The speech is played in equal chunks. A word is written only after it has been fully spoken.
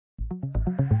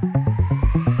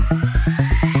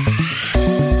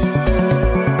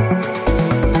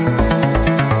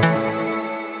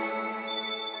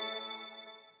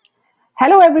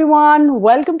everyone.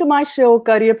 Welcome to my show,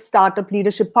 Career Startup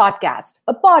Leadership Podcast,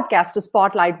 a podcast to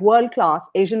spotlight world class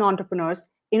Asian entrepreneurs,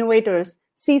 innovators,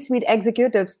 C suite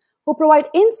executives who provide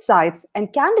insights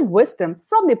and candid wisdom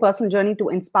from their personal journey to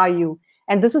inspire you.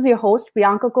 And this is your host,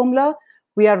 Priyanka Kumla.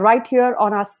 We are right here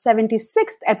on our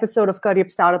 76th episode of Career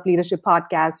Startup Leadership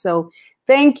Podcast. So,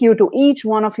 thank you to each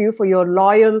one of you for your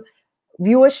loyal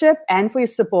viewership and for your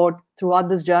support throughout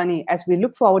this journey as we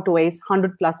look forward to Ace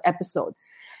 100 plus episodes.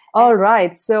 All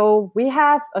right, so we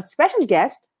have a special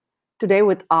guest today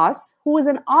with us who is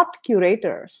an art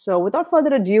curator. So without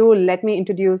further ado, let me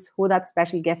introduce who that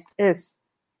special guest is.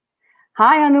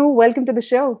 Hi, Anu. Welcome to the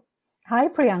show. Hi,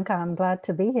 Priyanka. I'm glad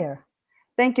to be here.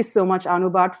 Thank you so much, Anu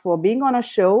Bhatt, for being on our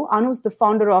show. Anu is the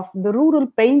founder of The Rural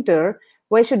Painter,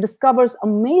 where she discovers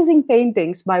amazing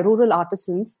paintings by rural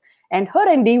artisans, and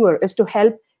her endeavor is to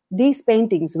help these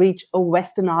paintings reach a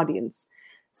Western audience.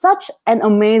 Such an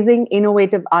amazing,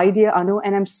 innovative idea, Anu,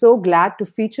 and I'm so glad to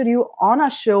feature you on our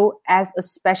show as a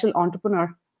special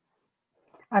entrepreneur.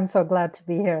 I'm so glad to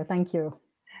be here. Thank you.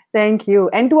 Thank you.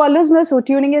 And to our listeners who are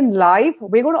tuning in live,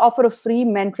 we're going to offer a free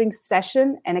mentoring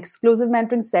session, an exclusive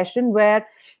mentoring session where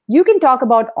you can talk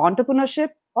about entrepreneurship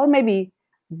or maybe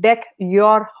deck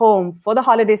your home for the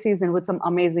holiday season with some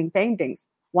amazing paintings.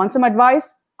 Want some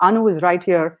advice? Anu is right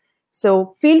here.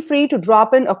 So feel free to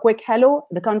drop in a quick hello,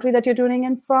 the country that you're tuning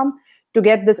in from, to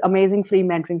get this amazing free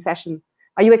mentoring session.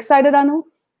 Are you excited, Anu?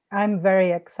 I'm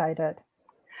very excited.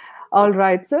 All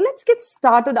right. So let's get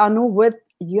started, Anu, with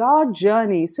your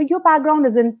journey. So your background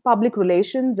is in public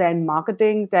relations and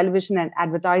marketing, television and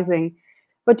advertising,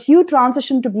 but you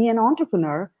transitioned to be an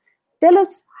entrepreneur. Tell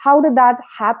us, how did that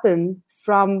happen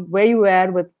from where you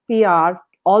were with PR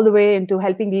all the way into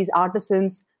helping these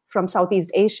artisans from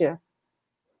Southeast Asia?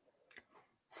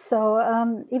 So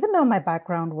even though my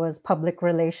background was public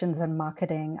relations and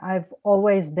marketing, I've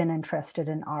always been interested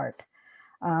in art.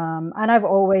 And I've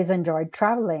always enjoyed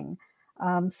traveling.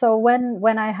 So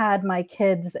when I had my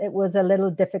kids, it was a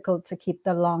little difficult to keep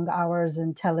the long hours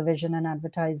in television and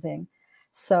advertising.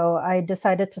 So I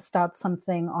decided to start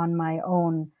something on my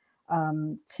own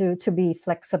to be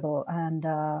flexible and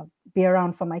be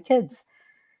around for my kids.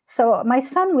 So my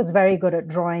son was very good at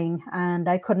drawing, and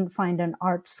I couldn't find an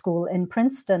art school in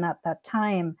Princeton at that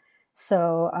time.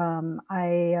 So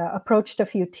I approached a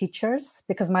few teachers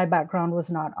because my background was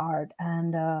not art,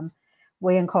 and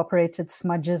we incorporated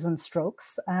smudges and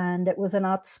strokes, and it was an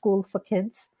art school for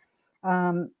kids.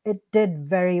 It did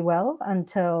very well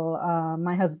until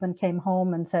my husband came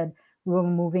home and said we were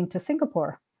moving to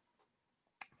Singapore.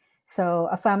 So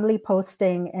a family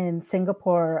posting in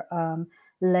Singapore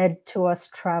led to us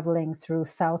traveling through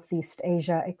Southeast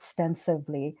Asia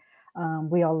extensively.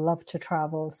 We all love to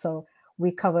travel. So we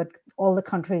covered all the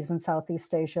countries in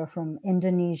Southeast Asia, from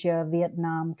Indonesia,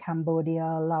 Vietnam,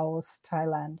 Cambodia, Laos,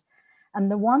 Thailand.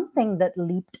 And the one thing that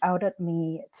leaped out at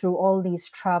me through all these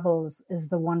travels is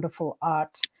the wonderful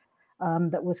art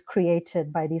that was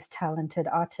created by these talented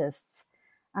artists.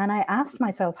 And I asked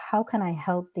myself, how can I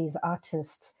help these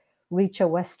artists reach a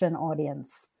Western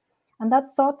audience? And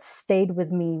that thought stayed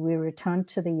with me. We returned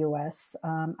to the US.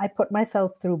 I put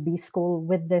myself through B school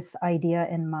with this idea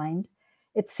in mind.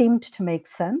 It seemed to make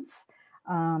sense.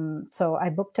 So I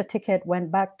booked a ticket,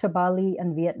 went back to Bali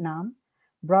and Vietnam,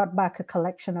 brought back a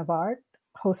collection of art,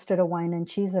 hosted a wine and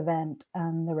cheese event,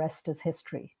 and the rest is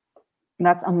history.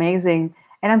 That's amazing.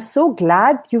 And I'm so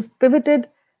glad you've pivoted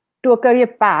to a career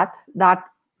path that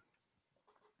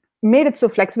made it so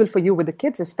flexible for you with the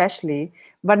kids especially.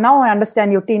 But now I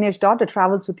understand your teenage daughter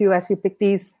travels with you as you pick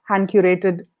these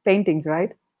hand-curated paintings,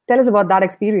 right? Tell us about that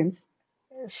experience.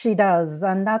 She does.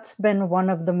 And that's been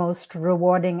one of the most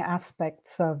rewarding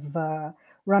aspects of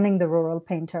running the Rural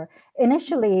Painter.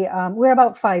 Initially, we're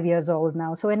about 5 years old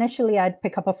now. So initially, I'd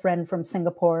pick up a friend from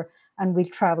Singapore and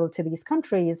we'd travel to these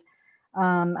countries.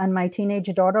 And my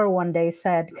teenage daughter one day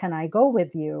said, "Can I go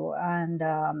with you?"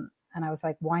 And I was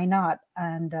like, why not?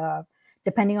 And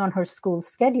depending on her school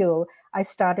schedule, I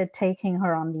started taking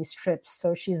her on these trips.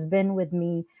 So she's been with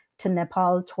me to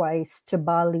Nepal twice, to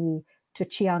Bali, to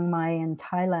Chiang Mai in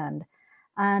Thailand.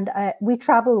 And we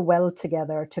travel well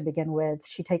together to begin with.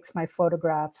 She takes my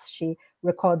photographs. She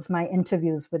records my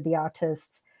interviews with the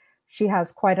artists. She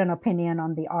has quite an opinion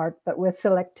on the art that we're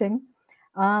selecting.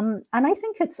 And I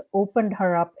think it's opened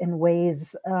her up in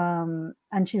ways,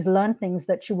 and she's learned things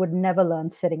that she would never learn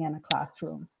sitting in a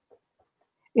classroom.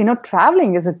 You know,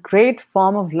 traveling is a great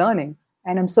form of learning.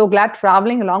 And I'm so glad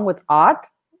traveling along with art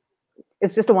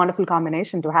is just a wonderful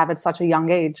combination to have at such a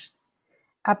young age.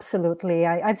 Absolutely.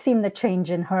 I've seen the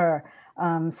change in her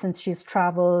since she's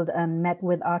traveled and met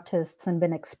with artists and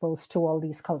been exposed to all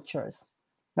these cultures.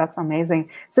 That's amazing.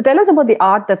 So tell us about the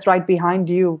art that's right behind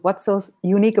you. What's so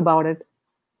unique about it?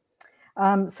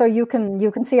 So you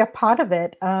can see a part of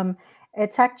it.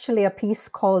 It's actually a piece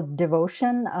called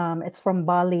Devotion. It's from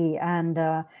Bali,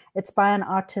 and it's by an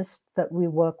artist that we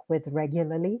work with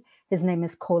regularly. His name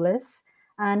is Kolis,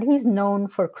 and he's known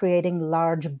for creating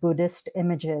large Buddhist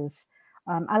images.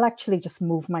 I'll actually just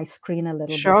move my screen a little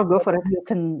bit Sure, go so for that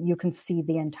it. you can see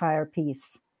the entire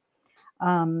piece.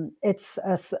 It's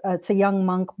a young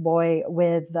monk boy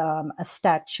with a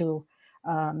statue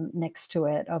next to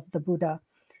it of the Buddha.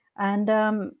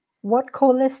 And what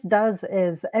Colis does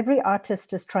is every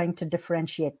artist is trying to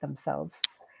differentiate themselves.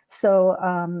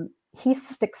 So he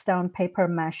sticks down paper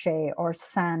mache or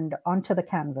sand onto the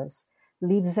canvas,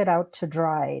 leaves it out to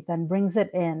dry, then brings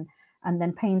it in, and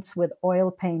then paints with oil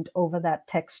paint over that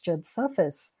textured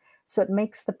surface. So it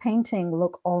makes the painting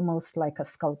look almost like a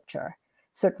sculpture.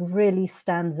 So it really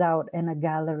stands out in a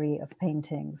gallery of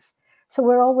paintings. So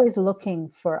we're always looking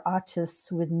for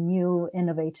artists with new,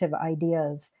 innovative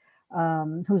ideas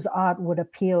whose art would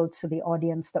appeal to the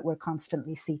audience that we're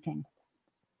constantly seeking.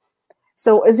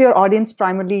 So is your audience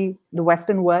primarily the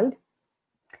Western world?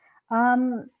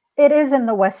 It is in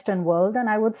the Western world, and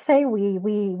I would say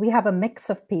we have a mix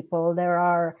of people. There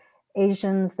are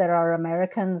Asians, there are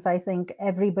Americans. I think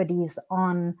everybody's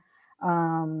on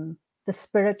the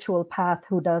spiritual path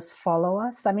who does follow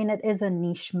us. I mean, it is a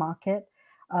niche market.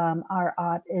 Our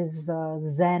art is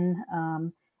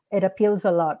Zen. It appeals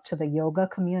a lot to the yoga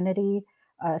community,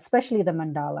 especially the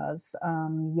mandalas.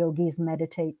 Yogis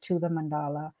meditate to the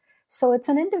mandala. So it's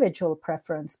an individual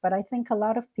preference, but I think a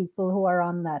lot of people who are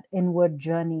on that inward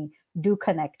journey do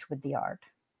connect with the art.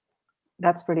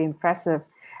 That's pretty impressive.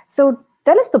 So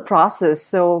tell us the process.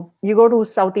 So you go to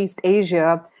Southeast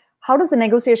Asia. How does the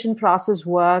negotiation process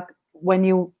work when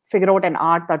you figure out an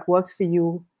art that works for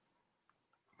you?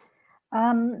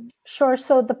 Sure.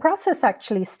 So the process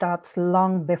actually starts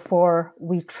long before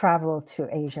we travel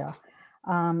to Asia.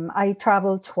 I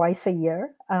travel twice a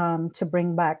year to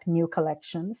bring back new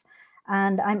collections,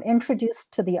 and I'm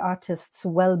introduced to the artists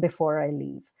well before I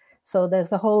leave. So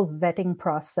there's a whole vetting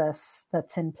process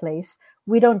that's in place.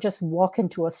 We don't just walk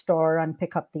into a store and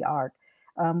pick up the art.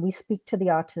 We speak to the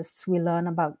artists, we learn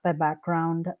about their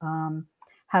background.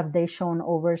 Have they shown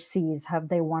overseas? Have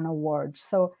they won awards?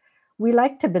 So we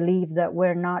like to believe that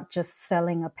we're not just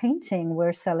selling a painting,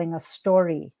 we're selling a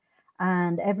story.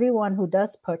 And everyone who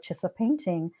does purchase a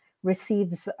painting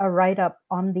receives a write up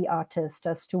on the artist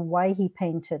as to why he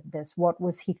painted this, what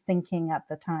was he thinking at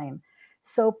the time.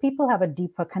 So people have a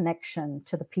deeper connection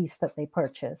to the piece that they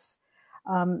purchase.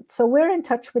 So we're in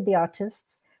touch with the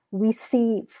artists. We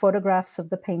see photographs of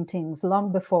the paintings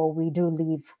long before we do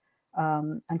leave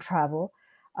and travel.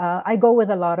 I go with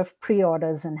a lot of pre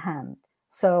orders in hand.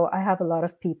 So I have a lot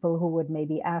of people who would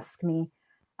maybe ask me,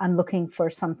 I'm looking for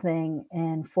something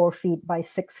in 4 feet by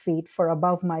 6 feet for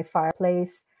above my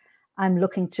fireplace. I'm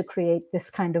looking to create this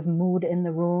kind of mood in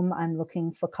the room. I'm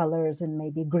looking for colors in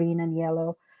maybe green and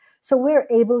yellow. So we're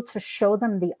able to show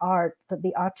them the art that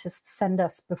the artists send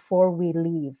us before we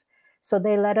leave. So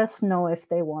they let us know if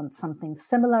they want something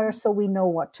similar, so we know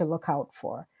what to look out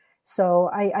for. So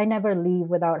I never leave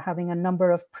without having a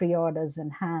number of pre-orders in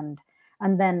hand.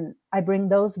 And then I bring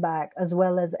those back as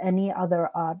well as any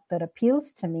other art that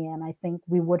appeals to me and I think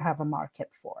we would have a market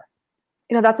for.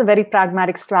 That's a very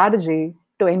pragmatic strategy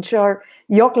to ensure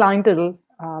your clientele,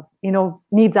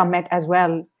 needs are met as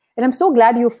well. And I'm so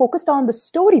glad you focused on the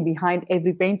story behind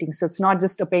every painting. So it's not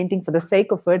just a painting for the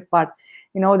sake of it, but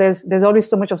there's always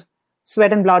so much of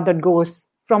sweat and blood that goes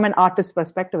from an artist's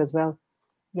perspective as well.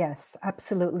 Yes,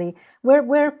 absolutely.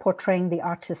 We're portraying the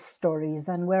artist's stories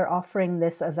and we're offering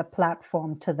this as a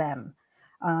platform to them.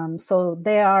 So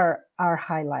they are our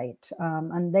highlight,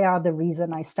 and they are the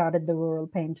reason I started the Rural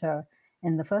Painter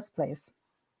in the first place.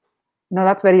 No,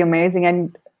 that's very amazing.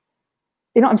 And,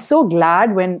 I'm so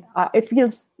glad when it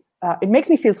makes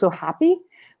me feel so happy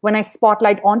when I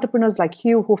spotlight entrepreneurs like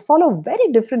you who follow a very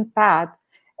different path.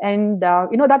 And,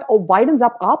 that widens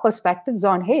up our perspectives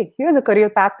on, hey, here's a career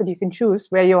path that you can choose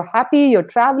where you're happy, you're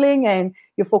traveling, and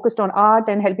you're focused on art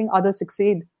and helping others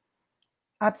succeed.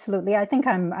 Absolutely. I think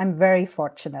I'm very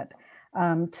fortunate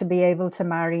to be able to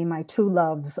marry my two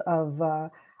loves of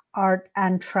art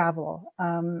and travel.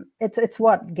 It's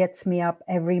what gets me up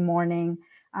every morning,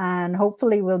 and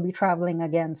hopefully we'll be traveling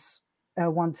again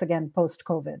once again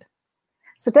post-COVID.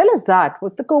 So tell us that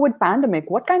with the COVID pandemic,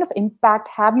 what kind of impact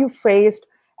have you faced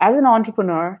as an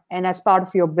entrepreneur and as part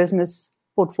of your business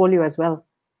portfolio as well?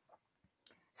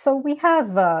 So we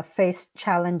have faced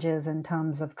challenges in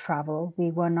terms of travel.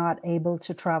 We were not able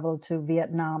to travel to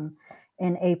Vietnam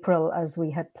in April as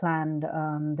we had planned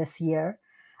this year.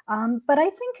 But I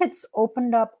think it's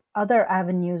opened up other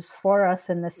avenues for us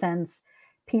in the sense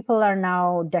people are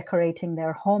now decorating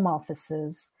their home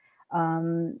offices.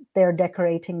 They're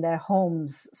decorating their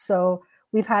homes. So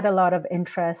we've had a lot of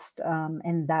interest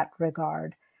in that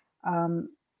regard.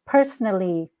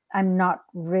 Personally, I'm not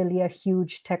really a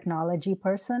huge technology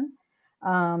person.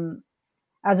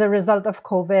 As a result of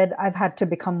COVID, I've had to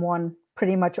become one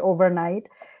pretty much overnight.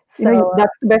 So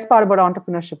that's the best part about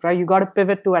entrepreneurship, right? You got to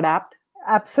pivot to adapt.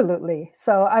 absolutely.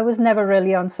 So I was never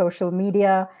really on social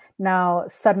media. Now,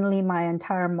 suddenly my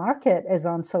entire market is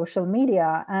on social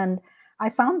media. And I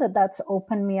found that that's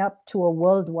opened me up to a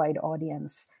worldwide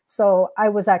audience. So I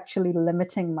was actually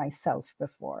limiting myself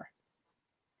before.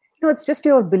 It's just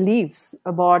your beliefs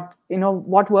about,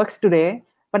 what works today.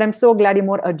 But I'm so glad you're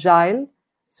more agile,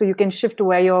 so you can shift to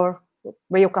where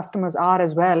your customers are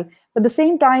as well. But at the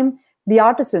same time, the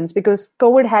artisans, because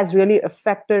COVID has really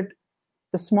affected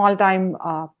the small time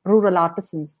rural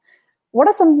artisans. What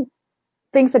are some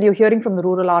things that you're hearing from the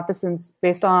rural artisans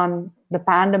based on the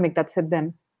pandemic that's hit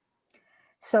them?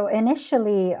 So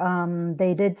initially,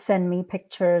 they did send me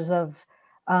pictures of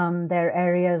their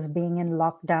areas being in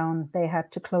lockdown. They had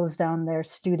to close down their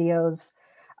studios.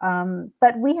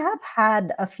 But we have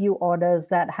had a few orders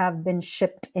that have been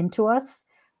shipped into us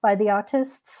by the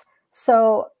artists.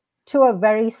 So, to a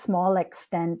very small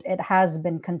extent, it has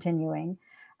been continuing.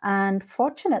 And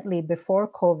fortunately, before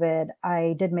COVID,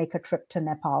 I did make a trip to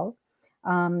Nepal.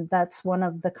 That's one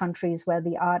of the countries where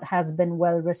the art has been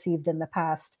well received in the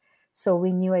past. So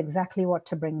we knew exactly what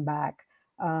to bring back.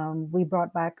 We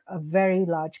brought back a very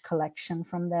large collection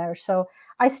from there. So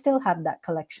I still have that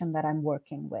collection that I'm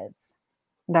working with.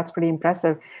 That's pretty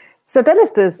impressive. So tell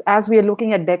us this, as we are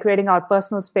looking at decorating our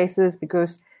personal spaces,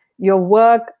 because your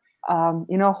work,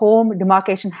 home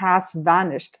demarcation has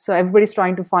vanished. So everybody's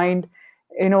trying to find,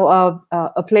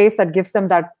 a place that gives them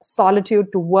that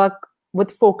solitude to work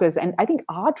with focus. And I think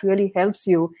art really helps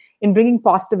you in bringing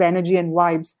positive energy and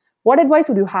vibes. What advice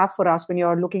would you have for us when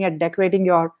you're looking at decorating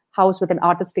your house with an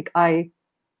artistic eye?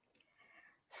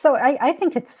 So I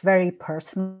think it's very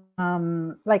personal.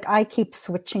 Like I keep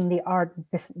switching the art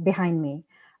behind me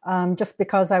just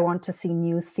because I want to see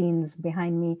new scenes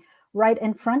behind me. Right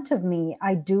in front of me,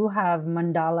 I do have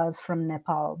mandalas from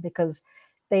Nepal because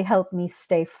they help me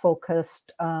stay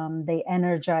focused. They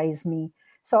energize me.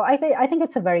 So I think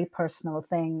it's a very personal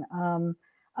thing.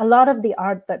 A lot of the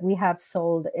art that we have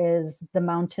sold is the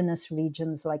mountainous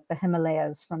regions like the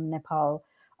Himalayas from Nepal.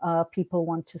 People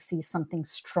want to see something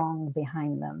strong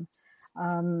behind them.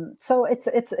 So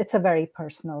it's a very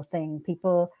personal thing.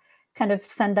 People kind of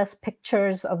send us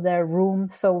pictures of their room,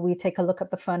 so we take a look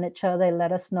at the furniture. They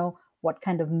let us know what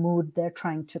kind of mood they're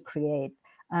trying to create,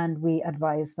 and we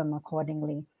advise them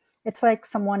accordingly. It's like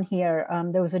someone here.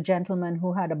 There was a gentleman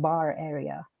who had a bar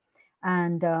area,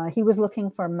 and he was looking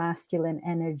for masculine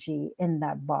energy in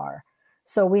that bar.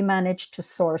 So we managed to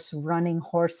source running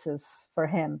horses for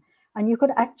him, and you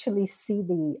could actually feel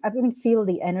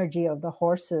the energy of the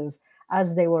horses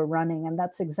as they were running, and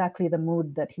that's exactly the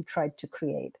mood that he tried to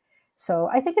create. So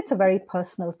I think it's a very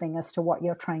personal thing as to what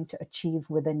you're trying to achieve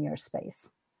within your space.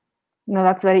 No,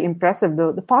 that's very impressive.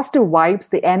 The positive vibes,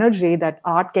 the energy that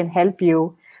art can help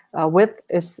you with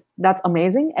that's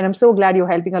amazing. And I'm so glad you're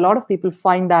helping a lot of people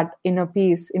find that inner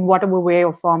peace in whatever way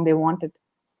or form they want it.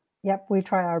 Yep, we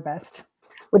try our best.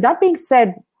 With that being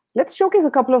said, let's showcase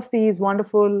a couple of these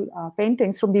wonderful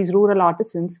paintings from these rural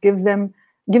artisans. Gives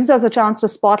us a chance to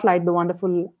spotlight the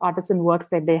wonderful artisan works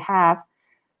that they have.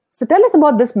 So tell us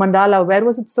about this mandala. Where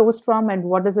was it sourced from, and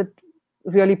what does it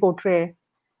really portray?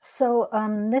 So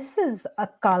this is a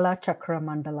Kala Chakra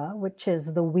mandala, which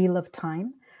is the wheel of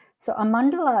time. So a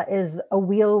mandala is a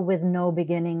wheel with no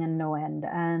beginning and no end,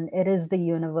 and it is the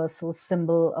universal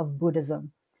symbol of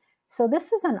Buddhism. So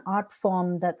this is an art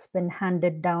form that's been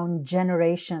handed down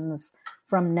generations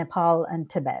from Nepal and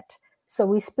Tibet. So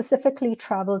we specifically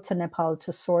traveled to Nepal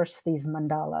to source these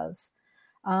mandalas.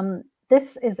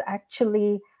 This is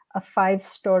actually a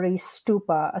 5-story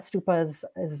stupa. A stupa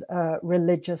is a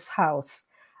religious house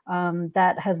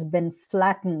that has been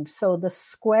flattened. So the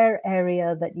square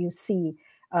area that you see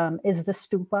is the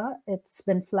stupa. It's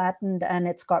been flattened and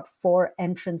it's got 4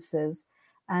 entrances.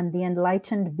 And the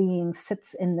enlightened being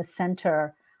sits in the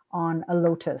center on a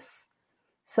lotus.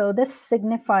 So this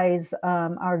signifies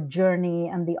our journey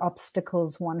and the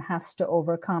obstacles one has to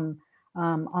overcome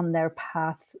on their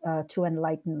path to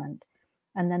enlightenment.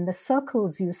 And then the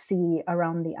circles you see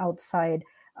around the outside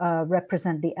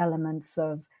represent the elements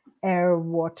of air,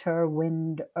 water,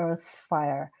 wind, earth,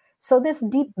 fire. So there's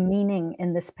deep meaning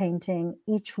in this painting.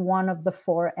 Each one of the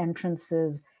four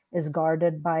entrances is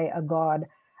guarded by a god.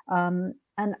 And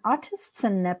artists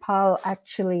in Nepal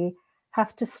actually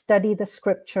have to study the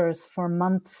scriptures for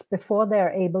months before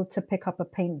they're able to pick up a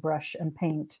paintbrush and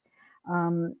paint.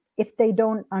 If they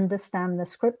don't understand the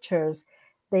scriptures,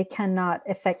 they cannot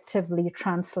effectively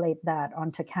translate that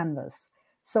onto canvas.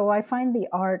 So I find the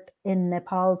art in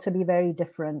Nepal to be very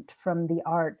different from the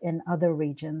art in other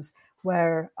regions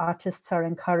where artists are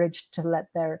encouraged to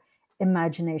let their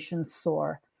imagination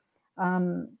soar.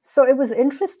 So it was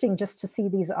interesting just to see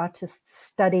these artists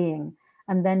studying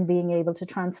and then being able to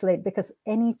translate, because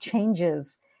any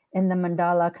changes in the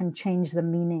mandala can change the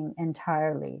meaning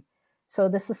entirely. So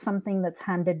this is something that's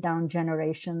handed down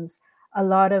generations. A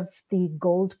lot of the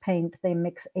gold paint, they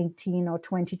mix 18 or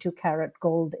 22 karat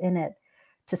gold in it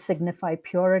to signify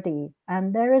purity.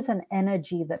 And there is an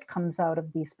energy that comes out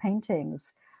of these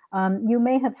paintings. You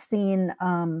may have seen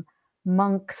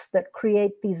monks that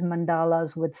create these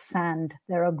mandalas with sand.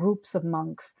 There are groups of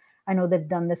monks. I know they've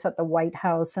done this at the White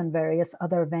House and various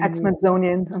other venues. At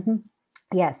Smithsonian. Mm-hmm.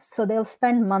 Yes. So they'll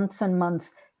spend months and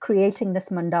months creating this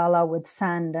mandala with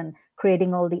sand and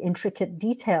creating all the intricate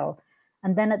detail.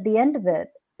 And then at the end of it,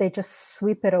 they just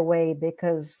sweep it away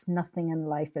because nothing in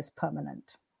life is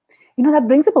permanent. That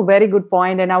brings up a very good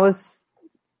point. And I was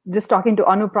just talking to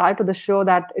Anu prior to the show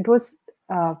that it was,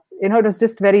 it was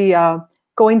just very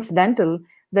coincidental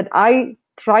that I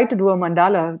tried to do a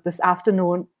mandala this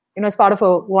afternoon, as part of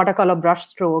a watercolor brush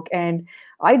stroke. And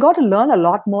I got to learn a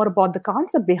lot more about the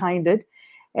concept behind it.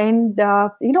 And,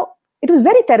 it was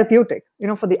very therapeutic,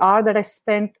 for the hour that I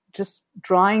spent just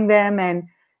drawing them and,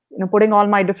 putting all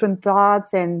my different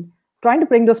thoughts and trying to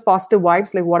bring those positive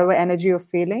vibes, like whatever energy you're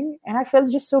feeling. And I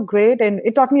felt just so great. And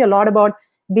it taught me a lot about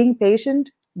being patient,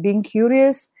 being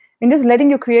curious, and just letting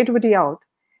your creativity out.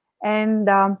 And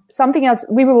something else,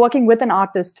 we were working with an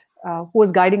artist who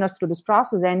was guiding us through this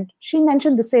process. And she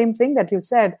mentioned the same thing that you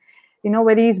said,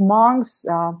 where these monks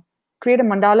create a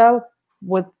mandala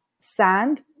with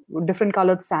sand, with different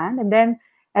colored sand. And then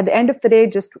at the end of the day,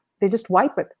 they just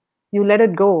wipe it. You let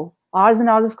it go. Hours and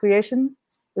hours of creation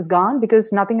is gone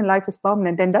because nothing in life is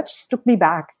permanent. And that just took me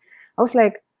back. I was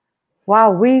like,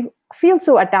 wow, we feel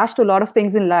so attached to a lot of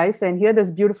things in life. And here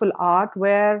there's beautiful art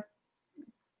where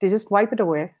they just wipe it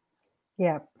away.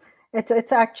 Yeah,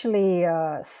 it's actually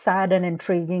sad and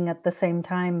intriguing at the same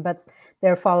time, but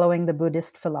they're following the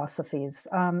Buddhist philosophies.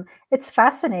 It's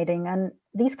fascinating, and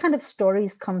these kind of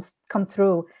stories come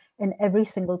through in every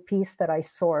single piece that I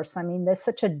source. I mean, there's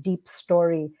such a deep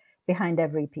story behind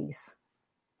every piece.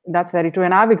 That's very true,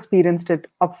 and I've experienced it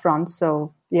up front.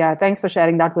 So yeah, thanks for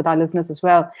sharing that with our listeners as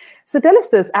well. So tell us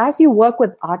this, as you work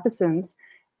with artisans,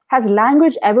 has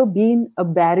language ever been a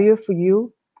barrier for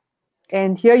you?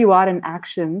 And here you are in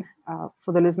action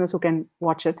for the listeners who can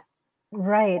watch it.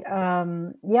 Right.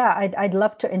 Yeah, I'd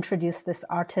love to introduce this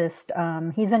artist.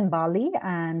 He's in Bali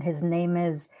and his name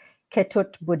is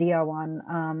Ketut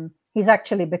Budiawan. He's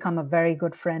actually become a very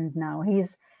good friend now.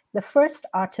 He's the first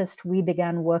artist we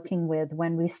began working with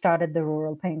when we started the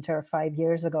Rural Painter 5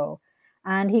 years ago.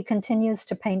 And he continues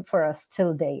to paint for us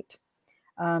till date.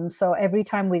 So every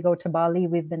time we go to Bali,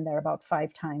 we've been there about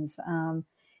 5 times.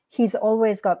 He's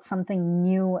always got something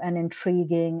new and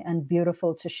intriguing and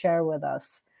beautiful to share with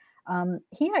us.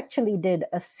 He actually did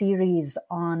a series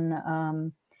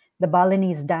on the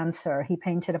Balinese dancer. He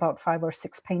painted about 5 or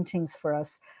 6 paintings for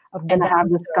us. And I have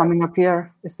this coming up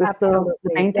here. Is this the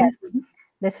painting? Yes.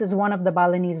 This is one of the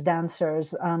Balinese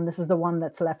dancers. This is the one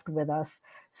that's left with us.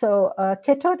 So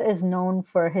Ketut is known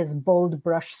for his bold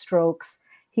brush strokes.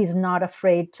 He's not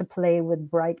afraid to play with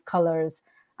bright colors.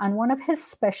 And one of his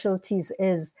specialties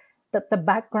is that the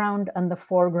background and the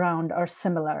foreground are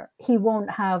similar. He won't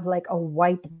have like a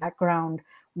white background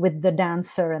with the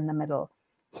dancer in the middle.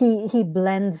 He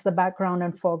blends the background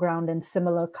and foreground in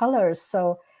similar colors.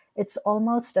 So it's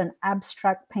almost an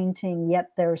abstract painting,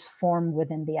 yet there's form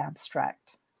within the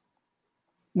abstract.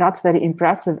 That's very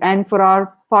impressive. And for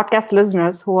our podcast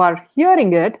listeners who are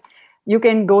hearing it, you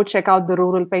can go check out the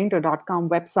ruralpainter.com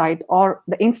website or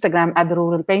the Instagram at the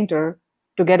Rural Painter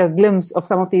to get a glimpse of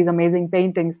some of these amazing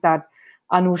paintings that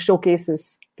Anu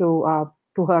showcases to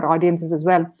her audiences as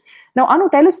well. Now, Anu,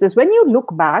 tell us this. When you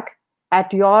look back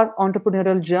at your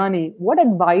entrepreneurial journey, what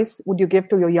advice would you give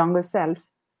to your younger self?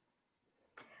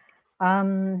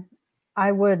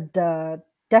 I would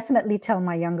definitely tell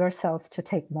my younger self to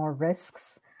take more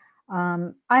risks.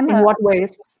 In what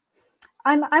ways?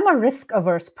 I'm a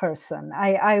risk-averse person.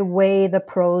 I weigh the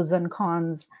pros and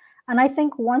cons. And I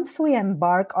think once we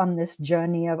embark on this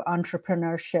journey of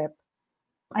entrepreneurship,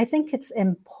 I think it's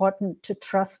important to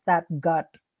trust that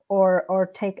gut or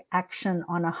take action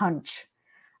on a hunch.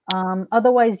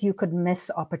 Otherwise, you could miss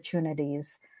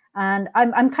opportunities. And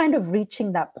I'm kind of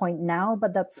reaching that point now,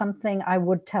 but that's something I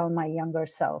would tell my younger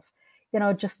self.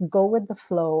 Just go with the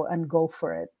flow and go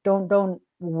for it. Don't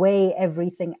weigh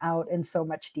everything out in so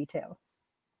much detail.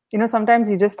 Sometimes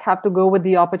you just have to go with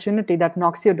the opportunity that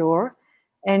knocks your door.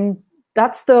 And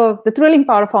that's the thrilling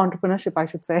part of entrepreneurship, I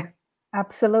should say.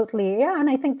 Absolutely. Yeah. And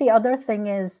I think the other thing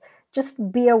is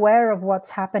just be aware of what's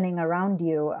happening around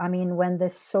you. I mean, when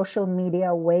this social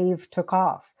media wave took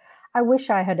off, I wish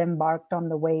I had embarked on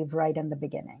the wave right in the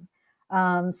beginning.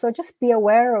 So just be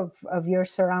aware of your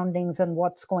surroundings and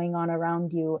what's going on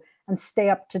around you and stay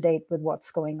up to date with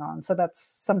what's going on. So that's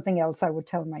something else I would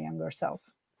tell my younger self.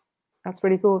 That's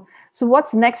pretty cool. So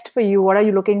what's next for you? What are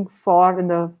you looking for in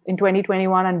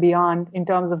 2021 and beyond in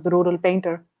terms of the rural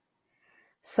painter?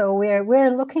 So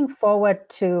we're looking forward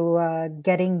to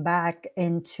getting back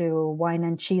into wine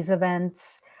and cheese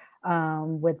events,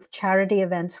 with charity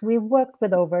events. We worked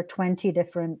with over 20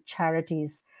 different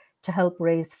charities to help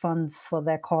raise funds for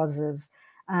their causes.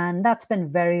 And that's been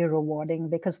very rewarding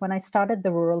because when I started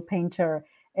the Rural Painter,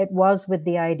 it was with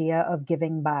the idea of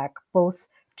giving back both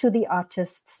to the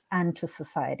artists and to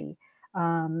society.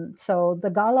 So the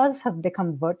galas have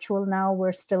become virtual now.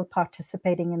 We're still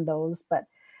participating in those, but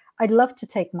I'd love to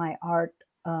take my art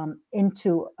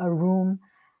into a room,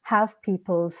 have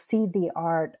people see the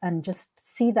art and just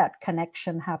see that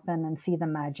connection happen and see the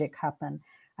magic happen.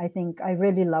 I think I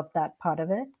really love that part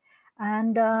of it.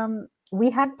 And we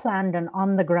had planned an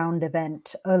on the ground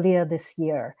event earlier this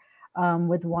year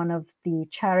with one of the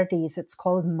charities. It's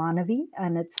called Manavi,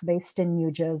 and it's based in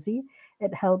New Jersey.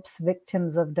 It helps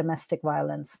victims of domestic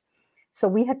violence. So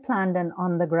we had planned an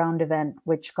on the ground event,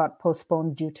 which got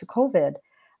postponed due to COVID.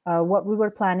 What we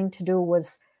were planning to do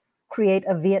was create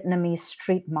a Vietnamese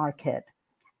street market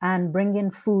and bring in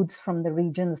foods from the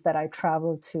regions that I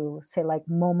travel to, say like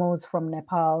momos from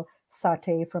Nepal,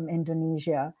 satay from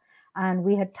Indonesia. And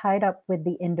we had tied up with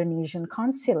the Indonesian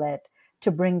consulate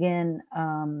to bring in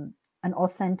an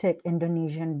authentic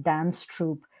Indonesian dance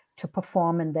troupe to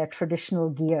perform in their traditional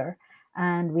gear.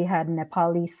 And we had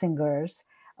Nepali singers.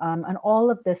 And all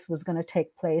of this was going to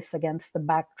take place against the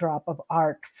backdrop of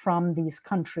art from these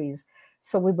countries.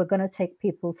 So we were going to take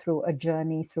people through a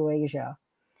journey through Asia.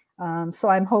 So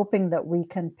I'm hoping that we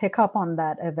can pick up on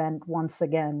that event once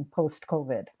again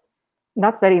post-COVID.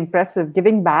 That's very impressive.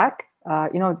 Giving back,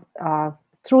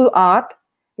 through art,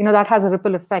 that has a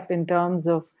ripple effect in terms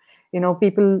of,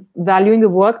 people valuing the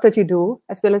work that you do,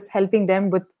 as well as helping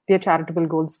them with their charitable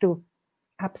goals too.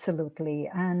 Absolutely.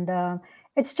 And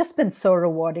it's just been so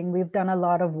rewarding. We've done a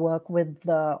lot of work with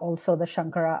also the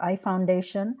Shankara Eye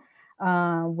Foundation,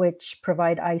 which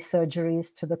provide eye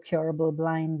surgeries to the curable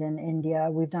blind in India.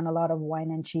 We've done a lot of wine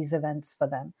and cheese events for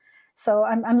them. So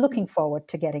I'm looking forward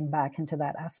to getting back into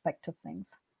that aspect of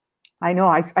things. I know.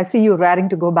 I see you raring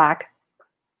to go back.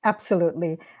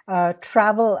 Absolutely.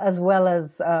 Travel as well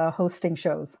as hosting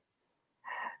shows.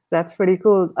 That's pretty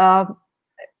cool.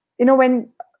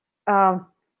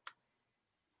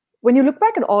 When you look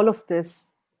back at all of this,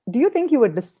 do you think you were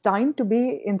destined to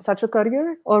be in such a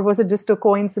career, or was it just a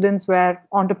coincidence where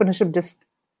entrepreneurship just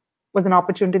was an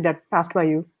opportunity that passed by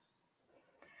you?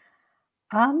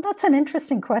 That's an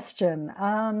interesting question.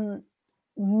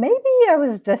 Maybe I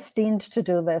was destined to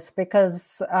do this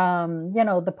because,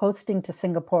 the posting to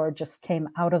Singapore just came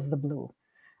out of the blue.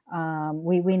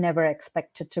 We never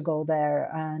expected to go there,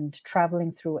 and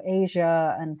traveling through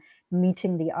Asia and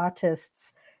meeting the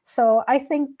artists. So I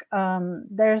think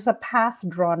there's a path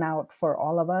drawn out for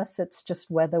all of us. It's just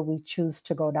whether we choose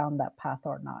to go down that path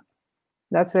or not.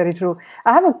 That's very true.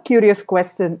 I have a curious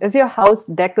question. Is your house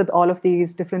decked with all of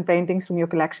these different paintings from your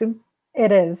collection?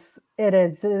 It is. It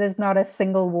is. It is not a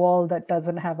single wall that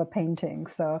doesn't have a painting.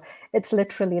 So it's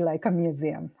literally like a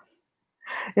museum.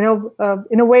 In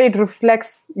a way, it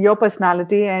reflects your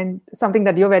personality and something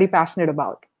that you're very passionate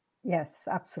about. Yes,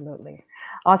 absolutely.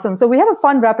 Awesome. So we have a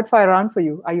fun rapid fire round for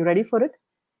you. Are you ready for it?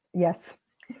 Yes.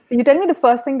 So you tell me the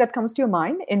first thing that comes to your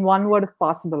mind in one word if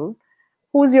possible.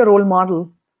 Who's your role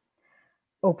model?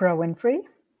 Oprah Winfrey.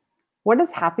 What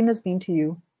does happiness mean to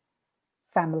you?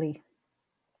 Family.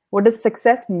 What does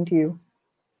success mean to you?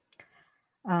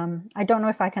 I don't know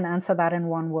if I can answer that in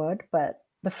one word, but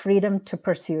the freedom to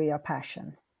pursue your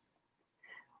passion.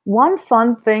 One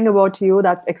fun thing about you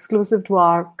that's exclusive to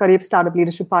our Career Startup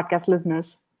Leadership Podcast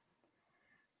listeners.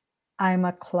 I'm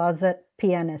a closet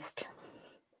pianist.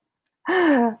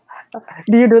 Do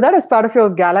you do that as part of your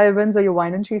gala events or your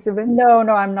wine and cheese events? No,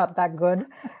 I'm not that good.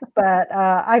 But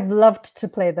I've loved to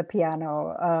play the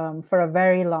piano for a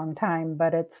very long time,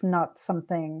 but it's not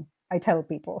something I tell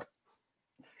people.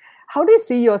 How do you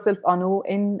see yourself, Anu,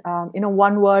 in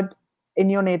one word in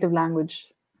your native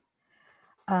language?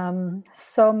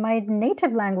 So my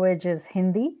native language is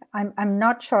Hindi. I'm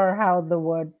not sure how the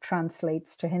word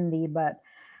translates to Hindi, but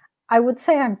I would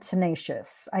say I'm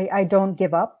tenacious. I don't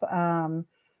give up.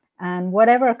 And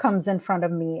whatever comes in front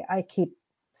of me, I keep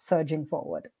surging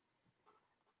forward.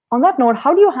 On that note,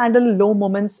 how do you handle low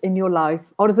moments in your life?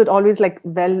 Or is it always like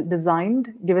well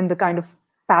designed, given the kind of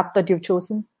path that you've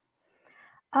chosen?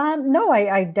 No,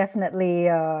 I definitely,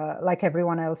 like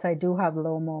everyone else, I do have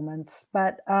low moments.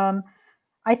 But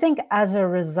I think as a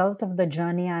result of the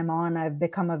journey I'm on, I've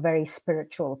become a very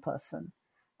spiritual person.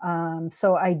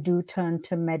 So I do turn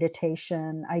to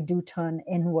meditation, I do turn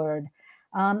inward.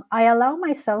 I allow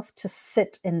myself to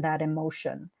sit in that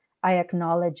emotion. I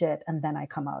acknowledge it and then I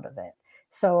come out of it.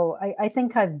 So I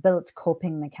think I've built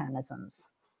coping mechanisms.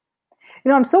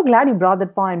 I'm so glad you brought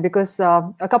that point because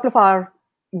a couple of our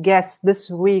guests this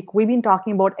week, we've been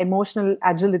talking about emotional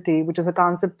agility, which is a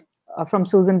concept from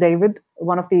Susan David,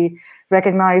 one of the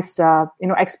recognized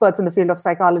experts in the field of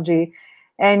psychology.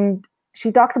 And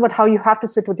she talks about how you have to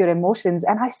sit with your emotions.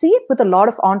 And I see it with a lot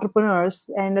of entrepreneurs.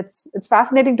 And it's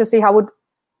fascinating to see how it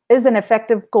is an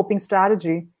effective coping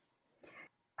strategy.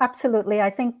 Absolutely.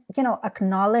 I think,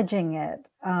 acknowledging it,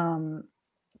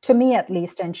 to me at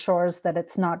least, ensures that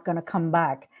it's not going to come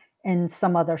back in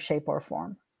some other shape or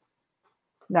form.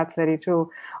 That's very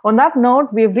true. On that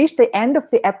note, we've reached the end of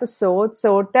the episode.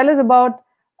 So tell us about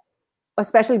a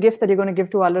special gift that you're going to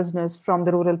give to our listeners from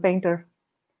the Rural Painter.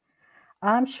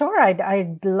 Sure.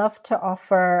 I'd love to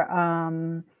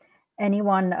offer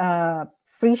anyone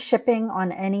free shipping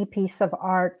on any piece of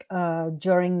art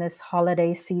during this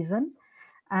holiday season.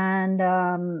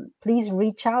 And please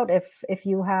reach out if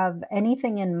you have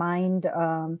anything in mind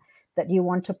that you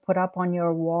want to put up on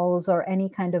your walls or any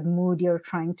kind of mood you're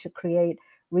trying to create.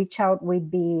 Reach out.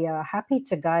 We'd be happy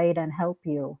to guide and help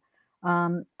you.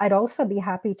 I'd also be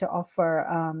happy to offer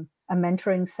a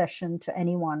mentoring session to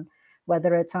anyone,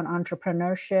 whether it's on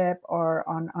entrepreneurship or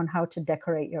on how to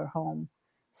decorate your home.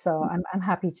 So I'm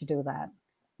happy to do that.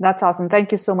 That's awesome.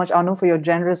 Thank you so much, Anu, for your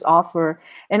generous offer.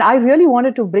 And I really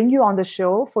wanted to bring you on the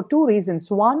show for two reasons.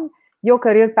 One, your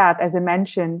career path, as I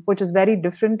mentioned, which is very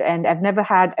different. And I've never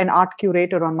had an art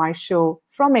curator on my show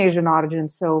from Asian origin.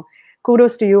 So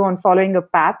kudos to you on following a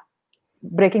path,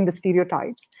 breaking the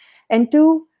stereotypes. And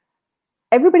two,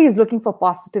 everybody is looking for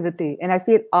positivity. And I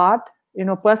feel art,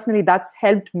 personally, that's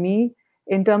helped me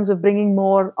in terms of bringing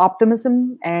more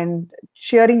optimism and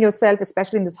cheering yourself,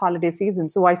 especially in this holiday season.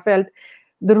 So I felt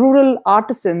the rural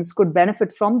artisans could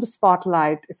benefit from the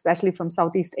spotlight, especially from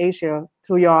Southeast Asia,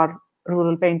 through your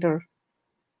Rural Painter.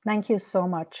 Thank you so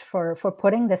much for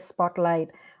putting this spotlight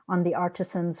on the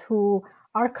artisans who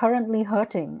are currently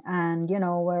hurting. And,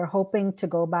 we're hoping to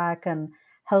go back and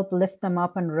help lift them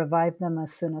up and revive them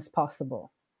as soon as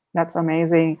possible. That's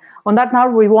amazing. On that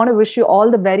note, we want to wish you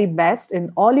all the very best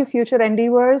in all your future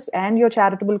endeavors and your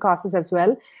charitable causes as well.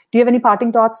 Do you have any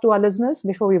parting thoughts to our listeners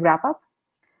before we wrap up?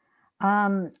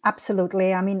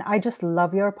 Absolutely. I mean, I just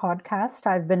love your podcast.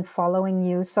 I've been following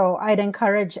you. So I'd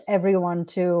encourage everyone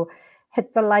to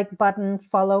hit the like button,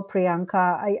 follow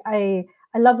Priyanka. I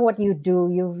love what you do.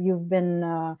 You've been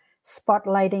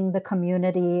spotlighting the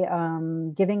community,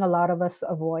 giving a lot of us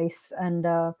a voice. And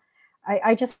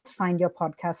I just find your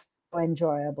podcast so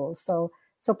enjoyable. So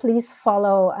please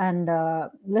follow and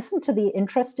listen to the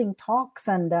interesting talks.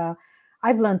 And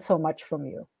I've learned so much from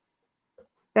you.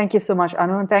 Thank you so much,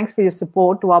 Anu, and thanks for your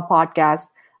support to our podcast.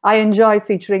 I enjoy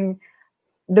featuring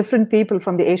different people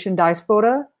from the Asian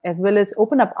diaspora, as well as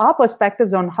open up our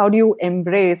perspectives on how do you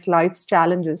embrace life's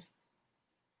challenges.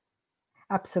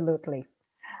 Absolutely.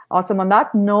 Awesome. On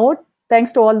that note,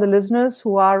 thanks to all the listeners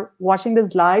who are watching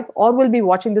this live or will be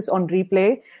watching this on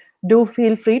replay. Do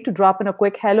feel free to drop in a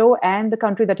quick hello and the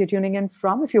country that you're tuning in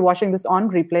from if you're watching this on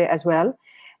replay as well.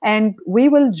 And we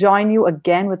will join you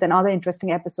again with another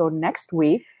interesting episode next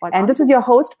week. And this is your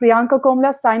host, Priyanka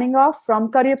Komla, signing off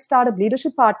from Career Startup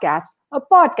Leadership Podcast, a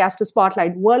podcast to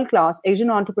spotlight world-class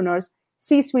Asian entrepreneurs,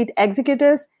 C-suite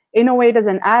executives, innovators,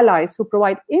 and allies who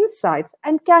provide insights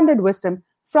and candid wisdom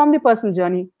from their personal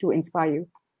journey to inspire you.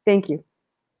 Thank you.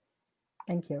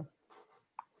 Thank you.